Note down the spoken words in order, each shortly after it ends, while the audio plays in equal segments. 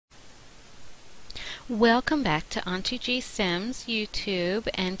Welcome back to Auntie G Sims YouTube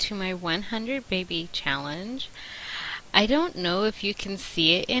and to my 100 baby challenge. I don't know if you can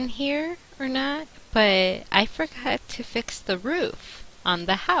see it in here or not, but I forgot to fix the roof on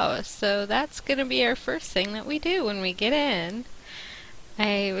the house. So that's going to be our first thing that we do when we get in.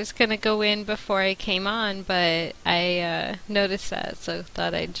 I was going to go in before I came on, but I noticed that, so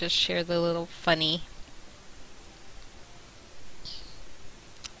thought I'd just share the little funny.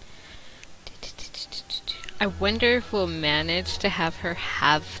 I wonder if we'll manage to have her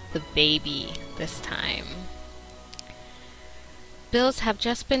have the baby this time. Bills have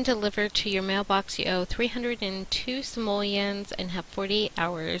just been delivered to your mailbox. You owe 302 simoleons and have 48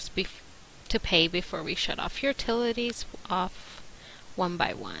 hours to pay before we shut off your utilities off one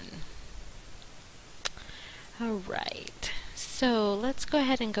by one. Alright, so let's go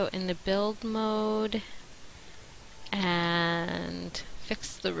ahead and go into build mode and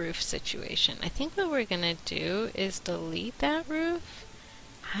fix the roof situation. I think what we're gonna do is delete that roof.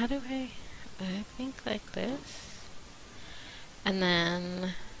 How do I think like this, and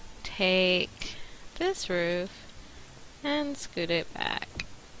then take this roof and scoot it back.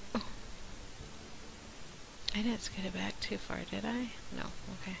 Oh. I didn't scoot it back too far, did I? No,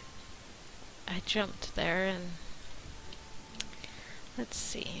 okay. I jumped there and let's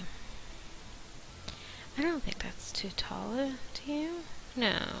see. I don't think that's too tall, do you?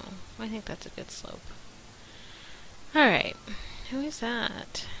 No, I think that's a good slope. Alright, who is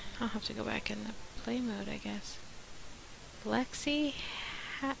that? I'll have to go back into play mode, I guess. Lexi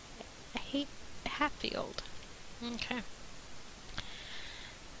Hatfield. Okay.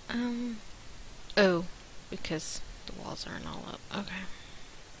 Oh, because the walls aren't all up. Okay.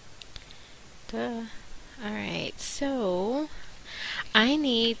 Duh. Alright, so I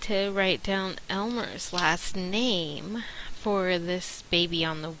need to write down Elmer's last name for this baby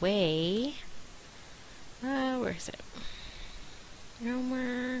on the way. Where is it?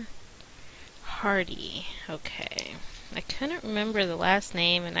 Elmer Hardy. Okay. I couldn't remember the last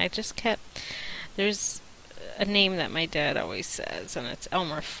name, and I just kept... There's a name that my dad always says, and it's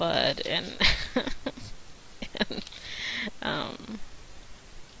Elmer Fudd, and...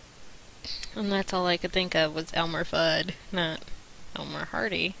 and that's all I could think of was Elmer Fudd, not Elmer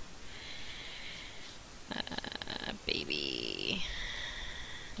Hardy. Baby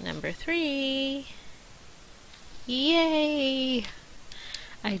number 3. Yay!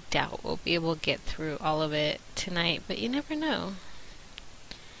 I doubt we'll be able to get through all of it tonight, but you never know.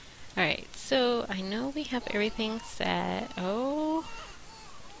 Alright, so I know we have everything set. Oh,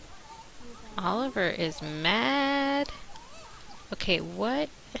 Oliver is mad. Okay, what?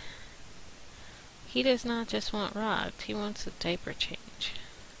 He does not just want rocked, he wants a diaper change.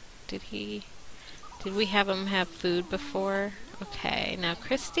 Did we have him have food before? Okay, now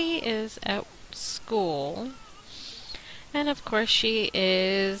Kristy is at school. And of course she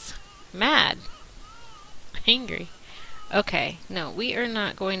is mad. Angry. Okay, no, we are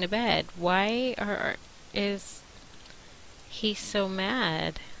not going to bed. Why is he so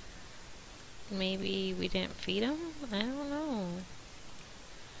mad? Maybe we didn't feed him? I don't know.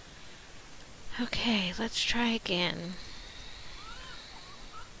 Okay, let's try again.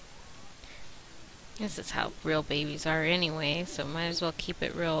 This is how real babies are anyway, so might as well keep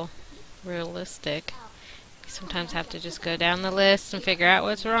it realistic. You sometimes have to just go down the list and figure out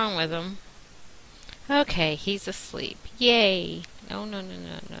what's wrong with him. Okay, he's asleep. Yay! No, no, no,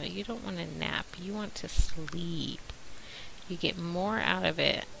 no, no. You don't want to nap. You want to sleep. You get more out of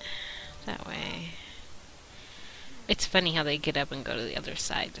it that way. It's funny how they get up and go to the other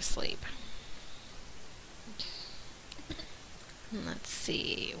side to sleep. Let's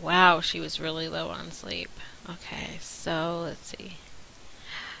see. Wow, she was really low on sleep. Okay, so let's see.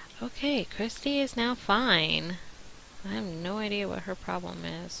 Okay, Kristy is now fine. I have no idea what her problem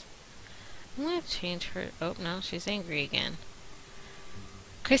is. I'm going to change her. Oh, no, she's angry again.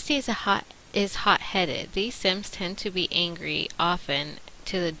 Kristy is hot-headed. These Sims tend to be angry often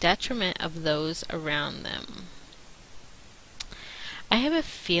to the detriment of those around them. I have a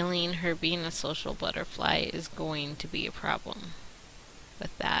feeling her being a social butterfly is going to be a problem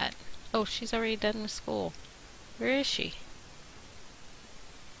with that. Oh, she's already done with school. Where is she?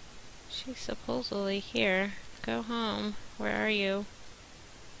 She's supposedly here. Go home. Where are you?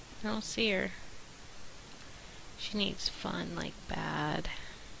 I don't see her. She needs fun like bad.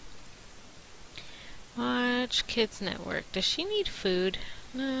 Watch Kids Network. Does she need food?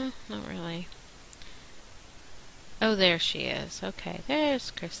 No, not really. Oh, there she is. Okay,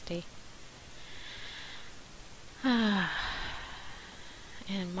 there's Kristy. And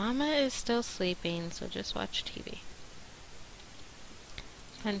Mama is still sleeping, so just watch TV.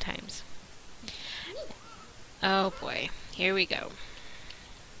 Fun times. Oh boy, here we go.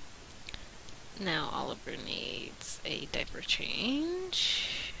 Now Oliver needs a diaper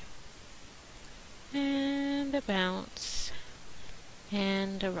change. And a bounce.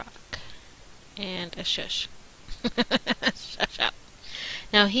 And a rock. And a shush. Shush up.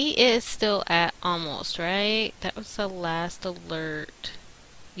 Now he is still at almost, right? That was the last alert.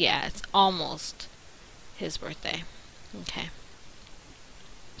 Yeah, it's almost his birthday. Okay.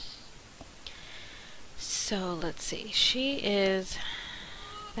 So let's see. She is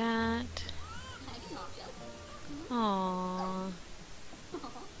that. Aww.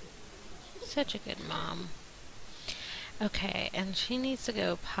 Such a good mom. Okay, and she needs to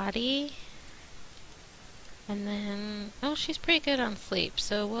go potty. And then, oh, she's pretty good on sleep,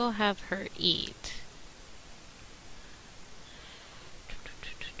 so we'll have her eat.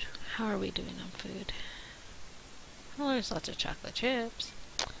 How are we doing on food? Well, there's lots of chocolate chips.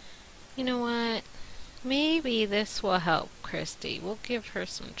 You know what? Maybe this will help Kristy. We'll give her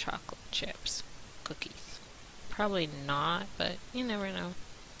some chocolate chips. Cookies. Probably not, but you never know.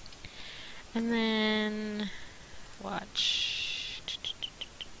 And then, watch.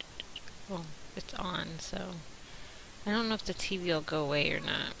 Well, it's on, so I don't know if the TV will go away or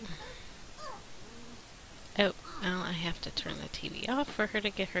not. Oh, well, I have to turn the TV off for her to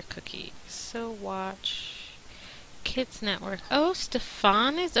get her cookies. So watch Kids Network. Oh,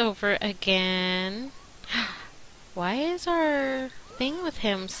 Stefan is over again. Why is our thing with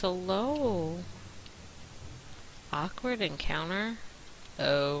him so low? Awkward encounter?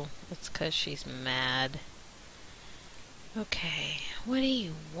 Oh, it's 'cause she's mad. Okay, what do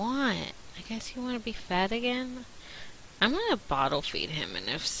you want? I guess you want to be fed again? I'm gonna bottle feed him,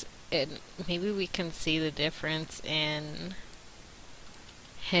 and maybe we can see the difference in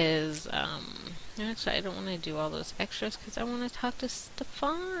his, actually I don't want to do all those extras because I want to talk to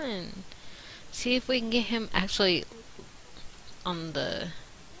Stefan. See if we can get him actually on the,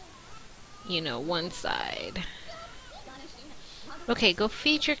 one side. Okay, go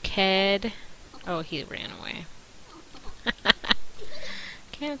feed your kid. Oh, he ran away.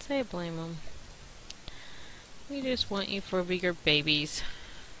 Can't say I blame him. We just want you for bigger babies.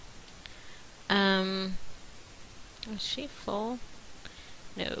 Is she full?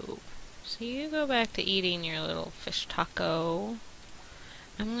 No. So you go back to eating your little fish taco.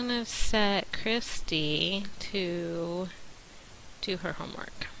 I'm gonna set Kristy to do her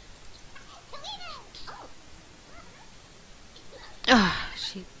homework. Ah,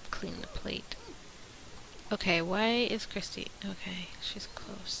 she cleaned the plate. Okay, why is Kristy... Okay, she's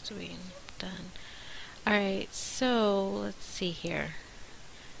close to being done. Alright, so let's see here.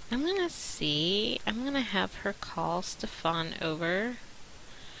 I'm gonna have her call Stefan over.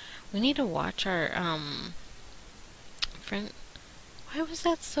 We need to watch our, friend... Why was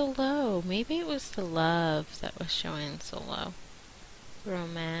that so low? Maybe it was the love that was showing so low.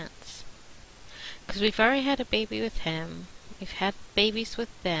 Romance. Because we've already had a baby with him. We've had babies with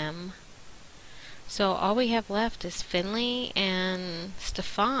them. So all we have left is Finley and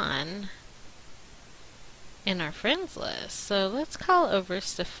Stefan in our friends list. So let's call over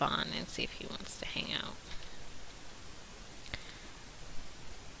Stefan and see if he wants to hang out.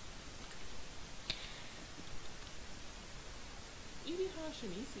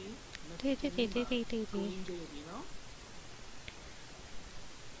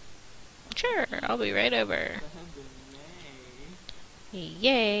 Sure, I'll be right over.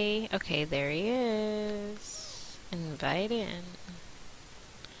 Yay! Okay, there he is. Invite in.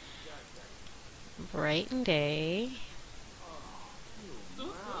 Bright day.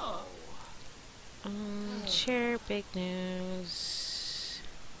 Share big news.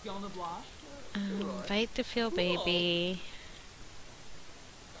 Invite to feel baby.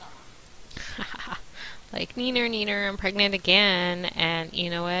 Like, neener, neener, I'm pregnant again. And you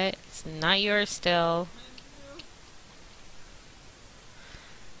know what? It's not yours still.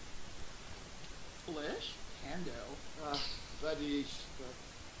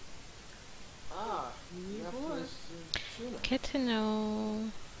 Get to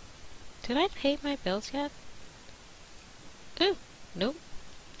know... Did I pay my bills yet? Ooh, nope.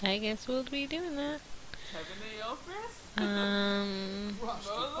 I guess we'll be doing that.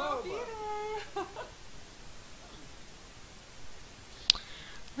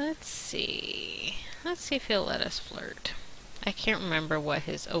 Let's see. Let's see if he'll let us flirt. I can't remember what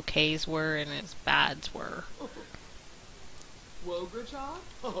his okays were and his bads were. Wograchov?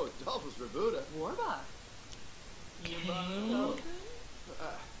 Oh, Dolphus Rebuda. Warba.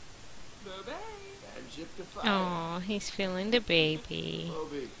 Oh, he's feeling the baby.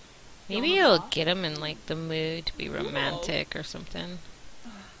 Maybe it'll get him in like the mood to be romantic or something.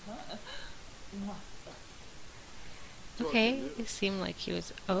 Okay, it seemed like he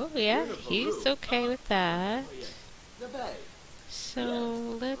was... Oh, yeah, he's okay with that.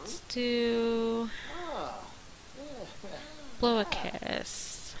 So, let's do... blow a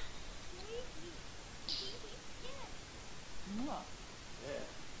kiss.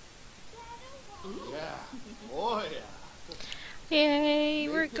 Yay,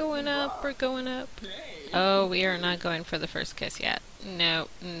 we're going up, we're going up. Oh, we are not going for the first kiss yet. No,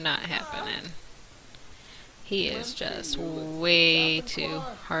 not happening. He is just way too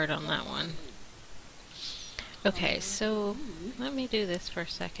hard on that one. Okay, so let me do this for a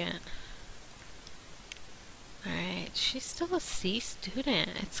second. Alright, she's still a C student.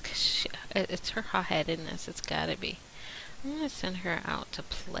 It's her hot-headedness, it's gotta be. I'm gonna send her out to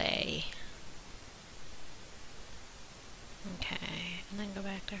play. Okay, and then go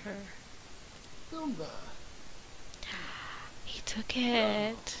back to her. He took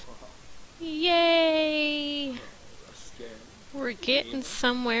it. Yay! We're getting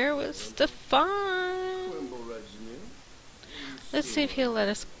somewhere with Stefan. Let's see if he'll let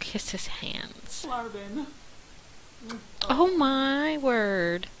us kiss his hands. Oh my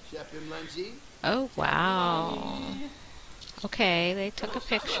word. Oh wow. Okay, they took a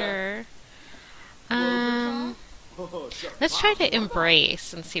picture. Let's try to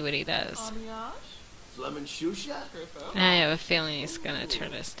embrace and see what he does. I have a feeling he's gonna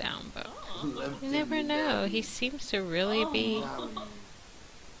turn us down, but you never know. He seems to really be...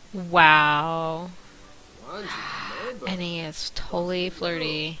 Wow. And he is totally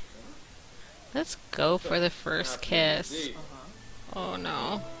flirty. Let's go for the first kiss. Oh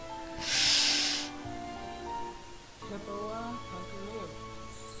no.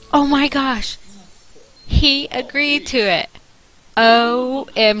 Oh my gosh! He agreed to it.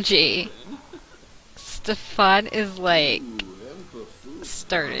 OMG. Stefan is like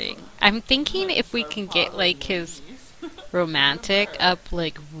starting. I'm thinking if we can get like his romantic up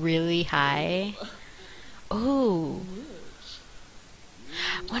like really high. Oh.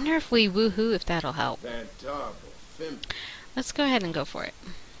 Wonder if we woohoo if that'll help. Let's go ahead and go for it.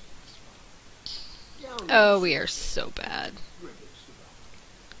 Oh, we are so bad.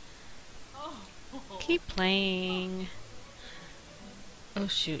 Keep playing. Oh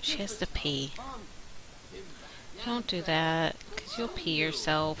shoot, she has to pee. Don't do that, because you'll pee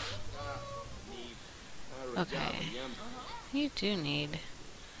yourself. Okay. You do need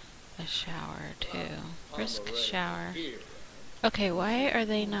a shower, too. Brisk shower. Okay, why are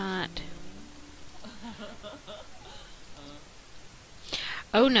they not...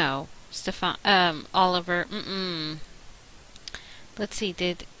 Oh no. Stefan... Oliver... Let's see,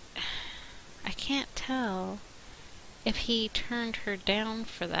 did... I can't tell if he turned her down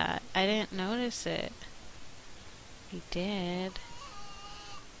for that. I didn't notice it. He did.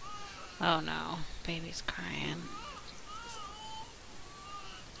 Oh no, baby's crying.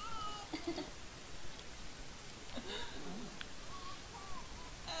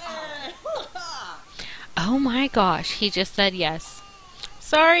 Oh my gosh, he just said yes.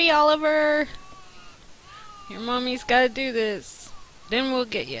 Sorry, Oliver. Your mommy's gotta do this. Then we'll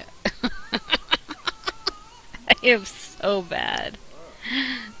get you. I am so bad.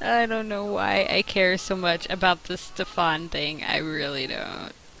 I don't know why I care so much about the Stefan thing. I really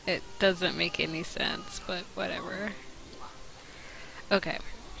don't. It doesn't make any sense, but whatever. Okay.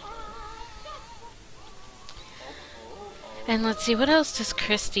 And let's see, what else does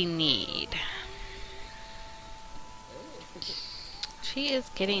Kristy need? She is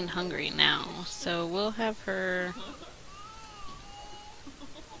getting hungry now, so we'll have her...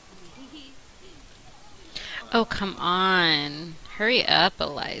 Oh, come on. Hurry up,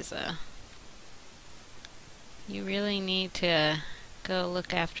 Eliza. You really need to go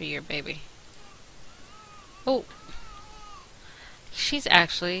look after your baby. Oh. She's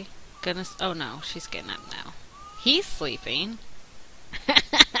actually gonna... Oh no, she's getting up now. He's sleeping.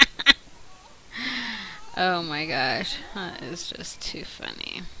 Oh my gosh. That is just too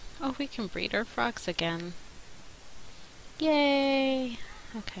funny. Oh, we can breed our frogs again. Yay.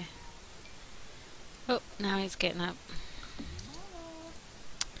 Okay. Oh, now he's getting up.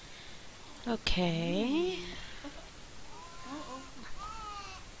 Okay.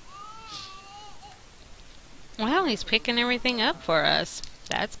 Well, he's picking everything up for us.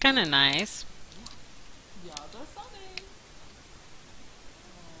 That's kind of nice.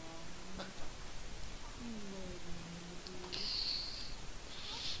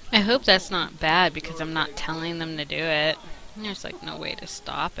 I hope that's not bad because I'm not telling them to do it. There's like no way to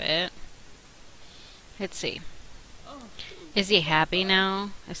stop it. Let's see. Is he happy now?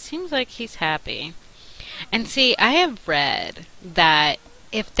 It seems like he's happy. And see, I have read that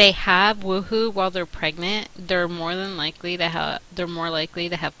if they have woohoo while they're pregnant, they're more likely to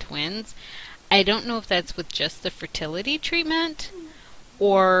have twins. I don't know if that's with just the fertility treatment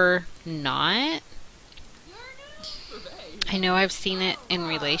or not. I know I've seen it in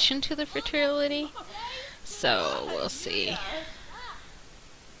relation to the fertility, so we'll see.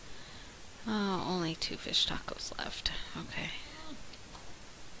 Oh, only 2 fish tacos left. Okay.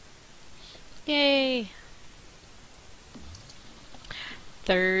 Yay!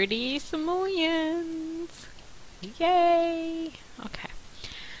 30 simoleons! Yay! Okay.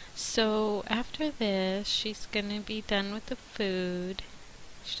 So after this, she's gonna be done with the food.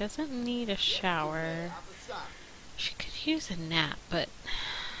 She doesn't need a shower. She could use a nap, but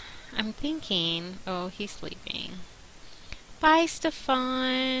I'm thinking, oh, he's sleeping. Bye,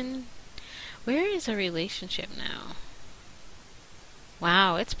 Stefan. Where is a relationship now?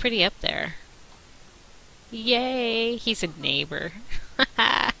 Wow, it's pretty up there. Yay, he's a neighbor.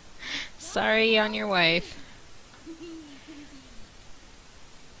 Sorry on your wife.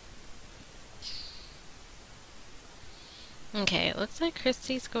 Okay, it looks like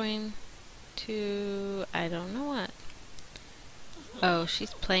Kristy's going to... I don't know what. Oh,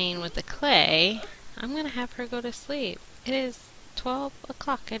 she's playing with the clay. I'm gonna have her go to sleep. It is 12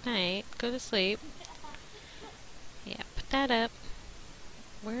 o'clock at night. Go to sleep. Yeah, put that up.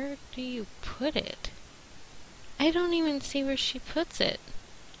 Where do you put it? I don't even see where she puts it.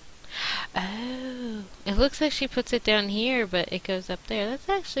 Oh, it looks like she puts it down here, but it goes up there. That's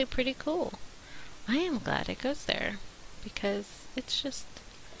actually pretty cool. I am glad it goes there, because it's just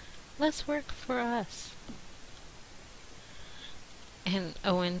less work for us. And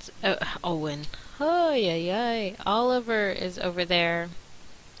Owen, oh yeah, Oliver is over there,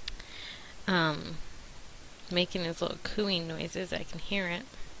 making his little cooing noises. I can hear it.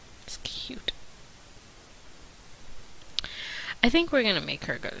 It's cute. I think we're gonna make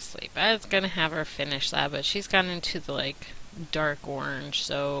her go to sleep. I was gonna have her finish that, but she's gone into the, like, dark orange,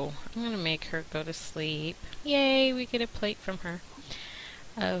 so I'm gonna make her go to sleep. Yay, we get a plate from her.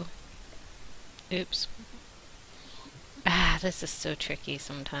 Oh. Oops. Ah, this is so tricky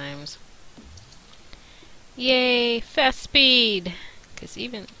sometimes. Yay, fast speed! Because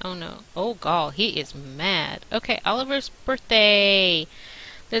even, oh no, oh gall, he is mad. Okay, Oliver's birthday!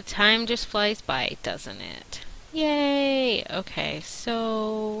 The time just flies by, doesn't it? Yay! Okay,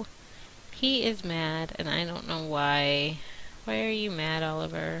 so he is mad, and I don't know why. Why are you mad,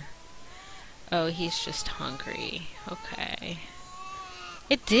 Oliver? Oh, he's just hungry. Okay.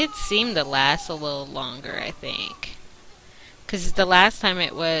 It did seem to last a little longer, I think. Because the last time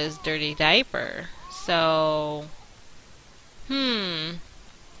it was Dirty Diaper. So, I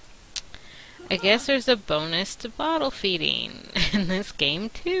guess there's a bonus to bottle feeding in this game,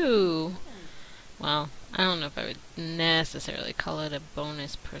 too. Well, I don't know if I would necessarily call it a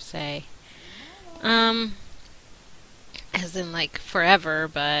bonus per se. As in, like, forever,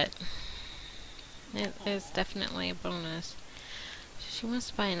 but it is definitely a bonus. She wants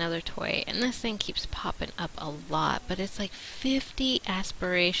to buy another toy, and this thing keeps popping up a lot, but it's like 50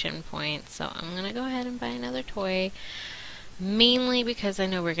 aspiration points, so I'm gonna go ahead and buy another toy, mainly because I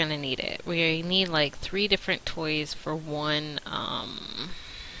know we're gonna need it. We need like 3 different toys for one,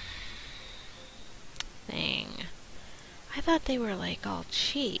 thing. I thought they were like all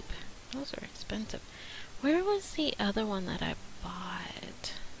cheap. Those are expensive. Where was the other one that I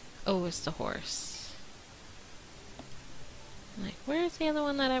bought? Oh, it was the horse. Like, where's the other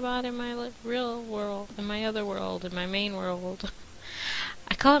one that I bought in my real world, in my other world, in my main world?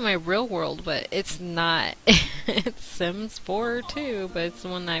 I call it my real world, but it's not. It's Sims 4 too, but it's the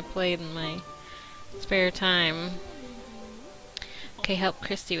one that I played in my spare time. Okay, help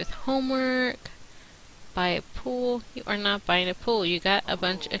Kristy with homework. Buy a pool. You are not buying a pool. You got a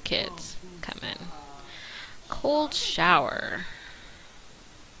bunch of kids. Come in. Cold shower.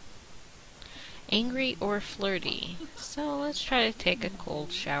 Angry or flirty. So let's try to take a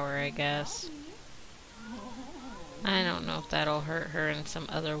cold shower, I guess. I don't know if that'll hurt her in some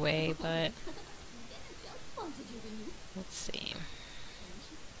other way, but let's see.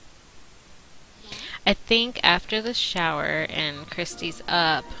 I think after the shower and Kristy's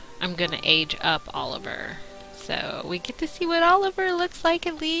up, I'm gonna age up Oliver. So we get to see what Oliver looks like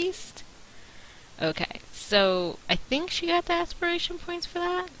at least. Okay, so I think she got the aspiration points for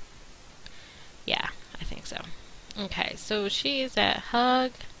that. Yeah, I think so. Okay, so she is at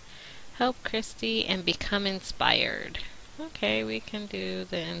hug, help Kristy, and become inspired. Okay, we can do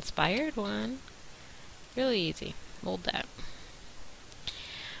the inspired one. Really easy. Hold that.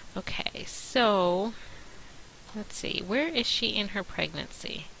 Okay, so let's see. Where is she in her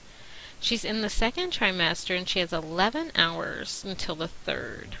pregnancy? She's in the second trimester and she has 11 hours until the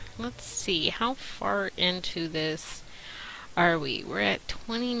third. Let's see, how far into this are we? We're at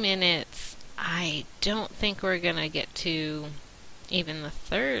 20 minutes. I don't think we're going to get to even the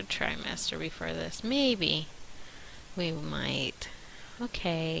third trimester before this. Maybe. We might.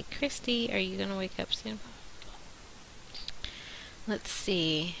 Okay, Kristy, are you going to wake up soon? Let's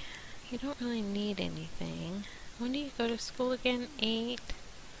see. You don't really need anything. When do you go to school again? 8?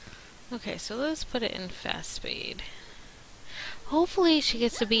 Okay, so let's put it in fast speed. Hopefully she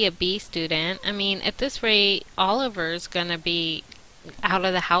gets to be a B student. I mean, at this rate, Oliver's gonna be out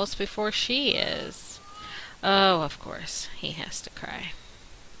of the house before she is. Oh, of course, he has to cry.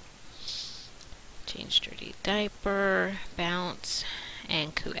 Change dirty diaper, bounce,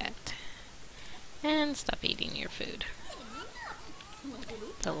 and couette. And stop eating your food.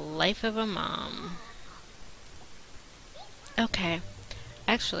 The life of a mom. Okay.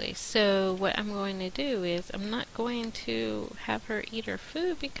 Actually, so what I'm going to do is I'm not going to have her eat her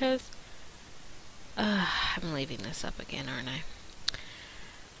food because I'm leaving this up again, aren't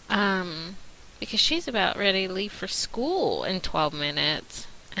I? Because she's about ready to leave for school in 12 minutes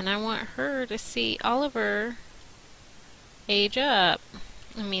and I want her to see Oliver age up.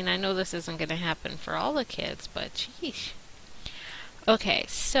 I mean, I know this isn't going to happen for all the kids, but sheesh. Okay,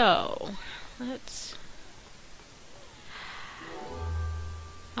 so let's...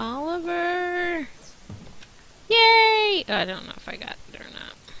 Oliver! Yay! Oh, I don't know if I got it or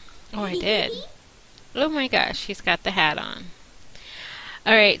not. Oh, I did. Oh my gosh, he's got the hat on.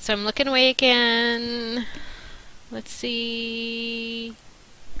 Alright, so I'm looking away again. Let's see...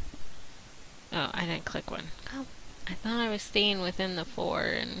 Oh, I didn't click one. Oh, I thought I was staying within the 4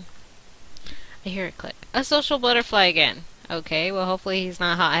 and... I hear it click. A social butterfly again. Okay, well hopefully he's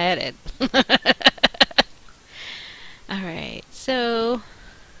not hot-headed. Alright, so...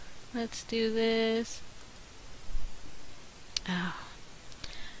 Let's do this. Oh.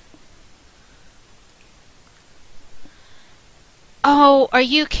 Oh, are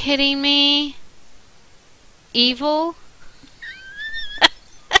you kidding me? Evil?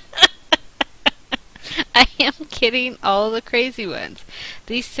 I am kidding all the crazy ones.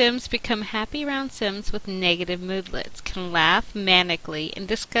 These Sims become happy round Sims with negative moodlets, can laugh manically and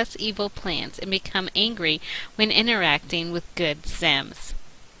discuss evil plans, and become angry when interacting with good Sims.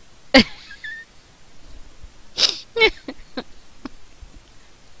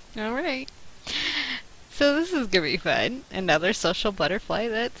 Alright. So this is gonna be fun. Another social butterfly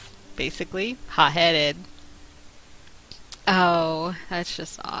that's basically hot-headed. Oh, that's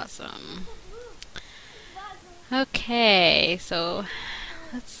just awesome. Okay, so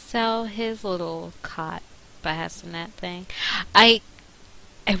let's sell his little cot bassinet thing. I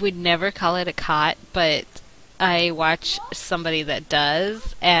would never call it a cot, but I watch somebody that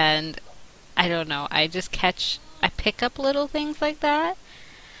does, and I don't know, I pick up little things like that.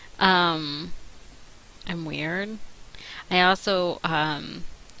 I'm weird. I also, I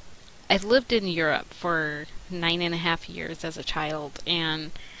lived in Europe for 9.5 years as a child,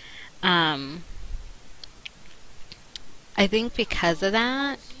 and, I think because of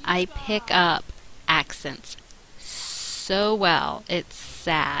that, I pick up accents so well. It's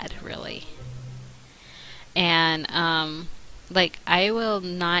sad, really. And, like, I will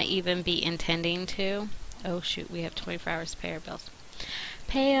not even be intending to. Oh, shoot, we have 24 hours to pay our bills.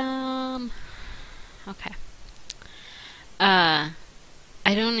 Pay 'em. Okay. I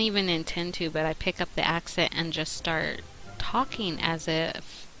don't even intend to, but I pick up the accent and just start talking as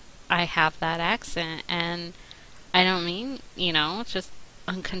if I have that accent, and I don't mean, you know, it's just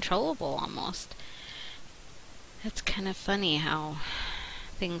uncontrollable almost. It's kind of funny how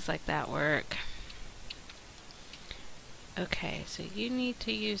things like that work. Okay, so you need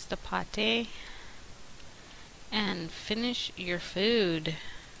to use the pate and finish your food.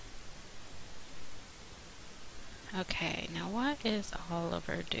 Okay, now what is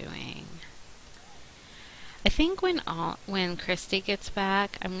Oliver doing? I think when Kristy gets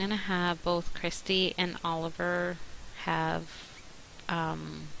back, I'm gonna have both Kristy and Oliver have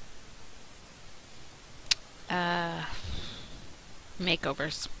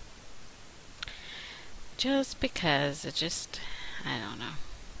makeovers. Just because I don't know.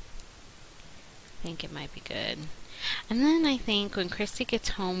 I think it might be good. And then I think when Kristy gets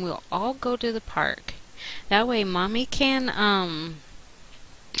home, we'll all go to the park. That way Mommy can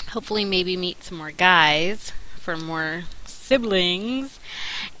hopefully maybe meet some more guys for more siblings,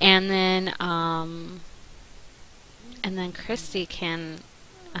 and then Kristy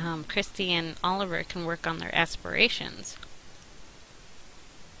and Oliver can work on their aspirations.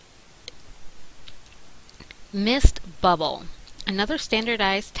 Mist bubble. Another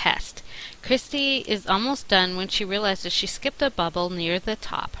standardized test. Kristy is almost done when she realizes she skipped a bubble near the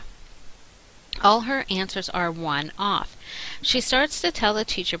top. All her answers are 1 off. She starts to tell the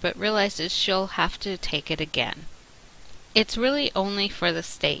teacher but realizes she'll have to take it again. It's really only for the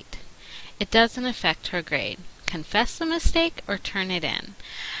state. It doesn't affect her grade. Confess the mistake or turn it in.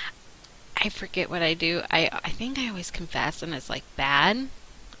 I forget what I do. I think I always confess and it's like bad.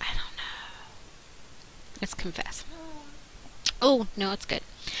 I don't know. Let's confess. Oh, no, it's good.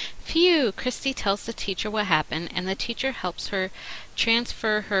 Phew, Kristy tells the teacher what happened, and the teacher helps her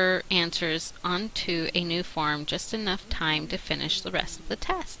transfer her answers onto a new form, just enough time to finish the rest of the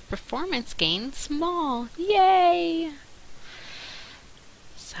test. Performance gain small. Yay!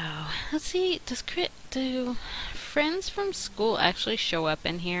 So, let's see, do friends from school actually show up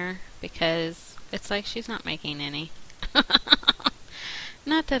in here? Because it's like she's not making any.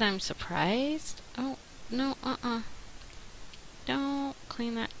 Not that I'm surprised. Oh, no, Don't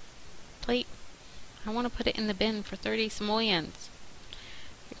clean that plate. I want to put it in the bin for 30 simoleons.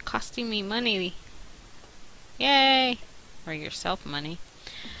 You're costing me money. Yay! Or yourself money.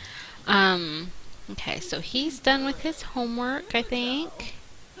 Okay, so he's done with his homework, I think.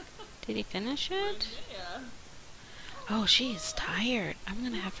 Did he finish it? Oh, she is tired. I'm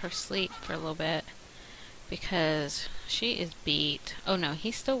gonna have her sleep for a little bit because she is beat. Oh no,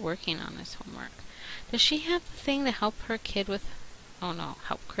 he's still working on his homework. Does she have the thing to help her kid with... Oh no,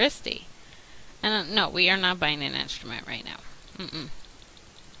 help Kristy. And no, we are not buying an instrument right now.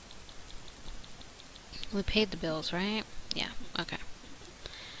 We paid the bills, right? Yeah, okay.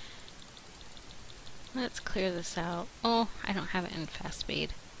 Let's clear this out. Oh, I don't have it in fast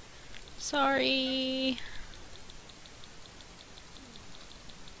speed. Sorry.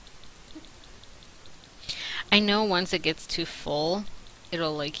 I know once it gets too full,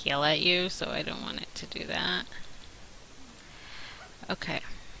 it'll like yell at you, so I don't want it to do that. Okay.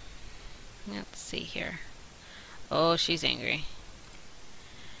 Let's see here. Oh, she's angry.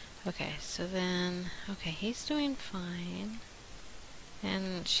 Okay, so then... Okay, he's doing fine.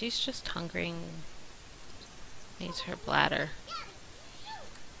 And she's just hungry. Needs her bladder.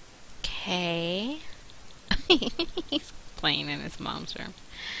 Okay. He's playing in his mom's room.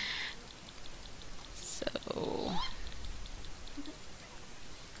 So...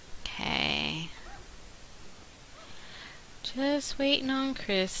 Okay. Just waiting on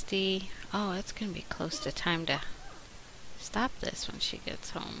Kristy. Oh, it's gonna be close to time to stop this when she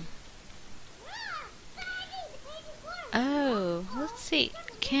gets home. Oh, let's see.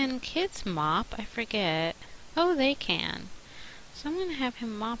 Can kids mop? I forget. Oh, they can. So I'm gonna have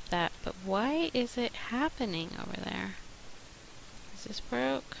him mop that, but why is it happening over there? Is this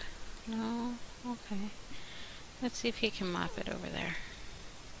broke? No? Okay. Let's see if he can mop it over there.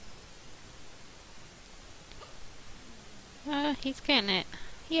 Oh, he's getting it.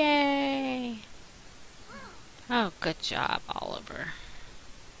 Yay! Oh, good job, Oliver.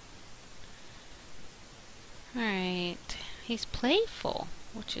 Alright. He's playful,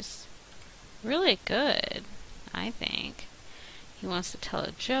 which is really good, I think. He wants to tell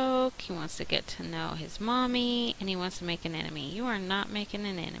a joke, he wants to get to know his mommy, and he wants to make an enemy. You are not making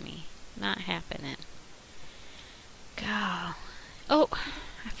an enemy. Not happening. Go. Oh,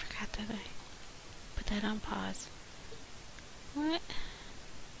 I forgot that I put that on pause. What?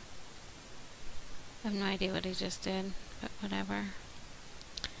 I have no idea what he just did, but whatever.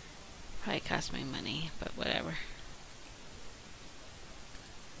 Probably cost me money, but whatever.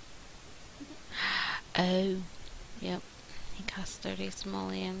 Oh, yep. He cost 30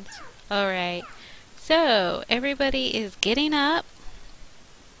 simoleons. Alright. So, everybody is getting up.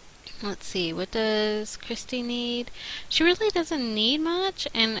 Let's see, what does Kristy need? She really doesn't need much,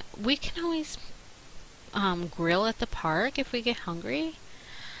 and we can always grill at the park if we get hungry.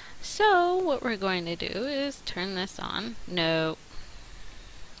 So, what we're going to do is turn this on. No,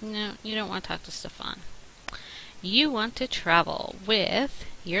 you don't want to talk to Stefan. You want to travel with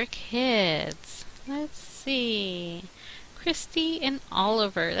your kids. Let's see. Kristy and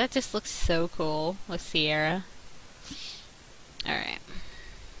Oliver. That just looks so cool with Sierra. Alright.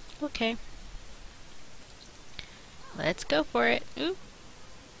 Okay. Let's go for it. Ooh.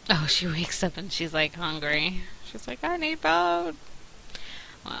 Oh, she wakes up and she's like hungry. She's like, I need food.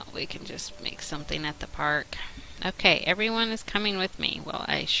 Well, we can just make something at the park. Okay, everyone is coming with me. Well,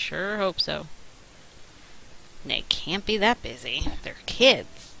 I sure hope so. They can't be that busy. They're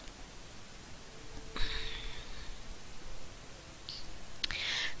kids.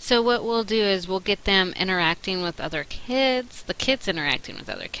 So what we'll do is we'll get them interacting with other kids, the kids interacting with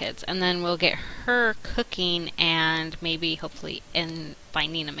other kids, and then we'll get her cooking and maybe hopefully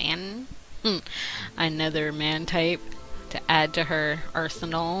finding a man, another man type. to add to her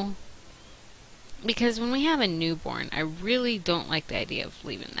arsenal. Because when we have a newborn, I really don't like the idea of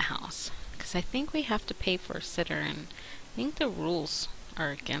leaving the house. Because I think we have to pay for a sitter, and I think the rules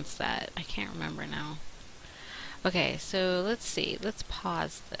are against that. I can't remember now. Okay, so let's see. Let's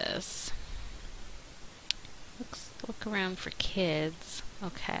pause this. Let's look around for kids.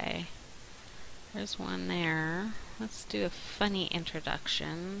 Okay. There's one there. Let's do a funny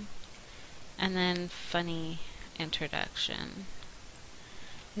introduction. And then funny introduction.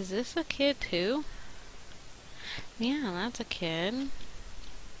 Is this a kid too? Yeah, that's a kid.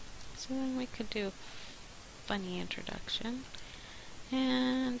 So then we could do a funny introduction.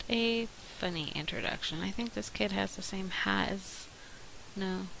 And a funny introduction. I think this kid has the same hat as...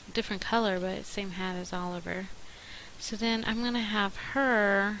 No, different color, but same hat as Oliver. So then I'm going to have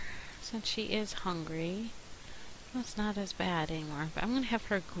her, since she is hungry. Well, it's not as bad anymore, but I'm going to have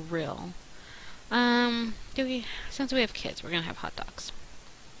her grill. Since we have kids, we're going to have hot dogs.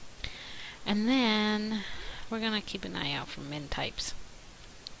 And then we're going to keep an eye out for men types.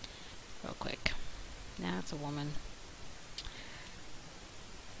 Real quick. Now it's a woman.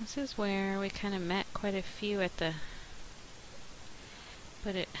 This is where we kind of met quite a few at the...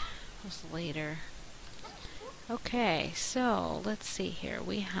 But it was later. Okay, so let's see here.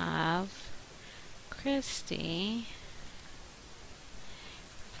 We have Kristy.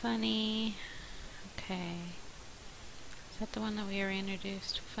 Funny. Okay. Is that the one that we already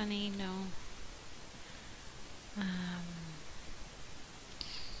introduced? Funny? No.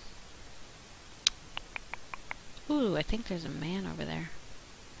 Ooh, I think there's a man over there.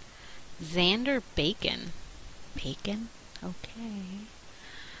 Xander Bacon. Bacon? Okay.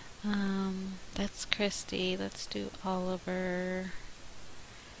 That's Kristy. Let's do Oliver.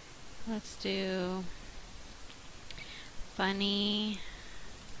 Let's do Funny.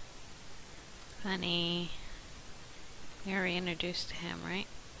 Funny. We already introduced him, right?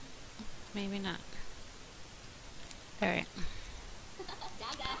 Maybe not. Alright.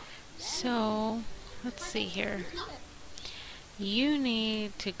 So, let's see here. You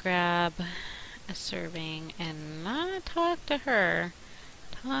need to grab a serving and not talk to her.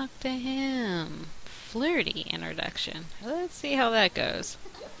 Talk to him. Flirty introduction. Let's see how that goes.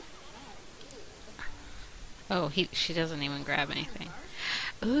 Oh, she doesn't even grab anything.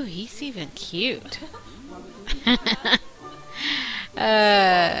 Ooh, he's even cute.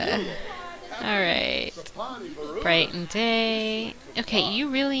 Alright. Brighten day. Okay, you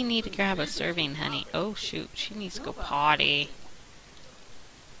really need to grab a serving, honey. Oh, shoot. She needs to go potty.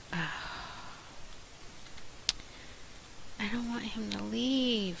 I don't want him to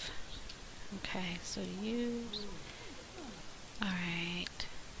leave. Okay, so use. Alright.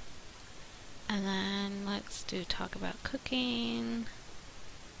 And then let's talk about cooking.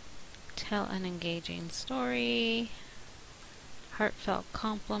 Tell an engaging story. Heartfelt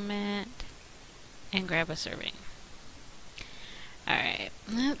compliment. And grab a serving. Alright,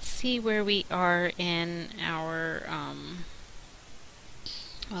 let's see where we are in our,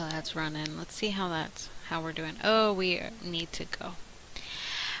 well, that's running. Let's see how we're doing. Oh, we need to go.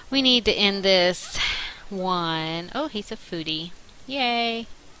 We need to end this one. Oh, he's a foodie. Yay.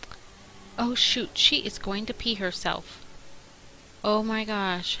 Oh, shoot. She is going to pee herself. Oh, my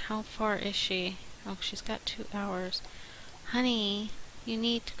gosh. How far is she? Oh, she's got 2 hours. Honey, you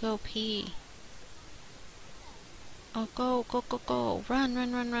need to go pee. Oh, go, go, go, go. Run,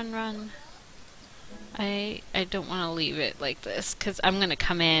 run, run, run, run. I don't want to leave it like this, because I'm going to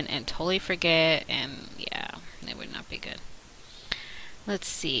come in and totally forget, and yeah, it would not be good. Let's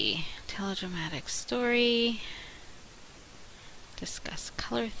see. Tell a dramatic story. Discuss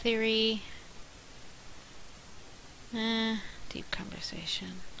color theory. Deep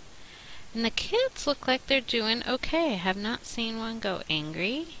conversation. And the kids look like they're doing okay. I have not seen one go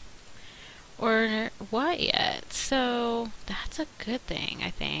angry or what yet, so that's a good thing,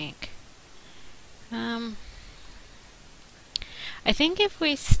 I think. I think if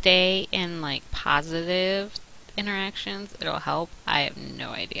we stay in like positive interactions, it'll help. I have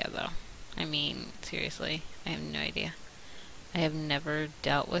no idea though. I mean, seriously, I have no idea. I have never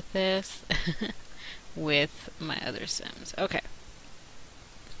dealt with this with my other Sims. Okay.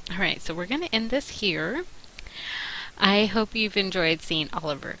 Alright, so we're going to end this here. I hope you've enjoyed seeing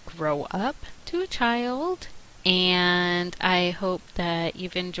Oliver grow up to a child, and I hope that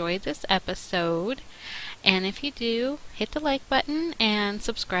you've enjoyed this episode. And if you do, hit the like button and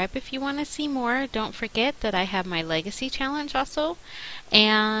subscribe if you want to see more. Don't forget that I have my legacy challenge also.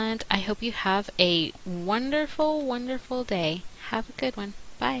 And I hope you have a wonderful, wonderful day. Have a good one.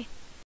 Bye.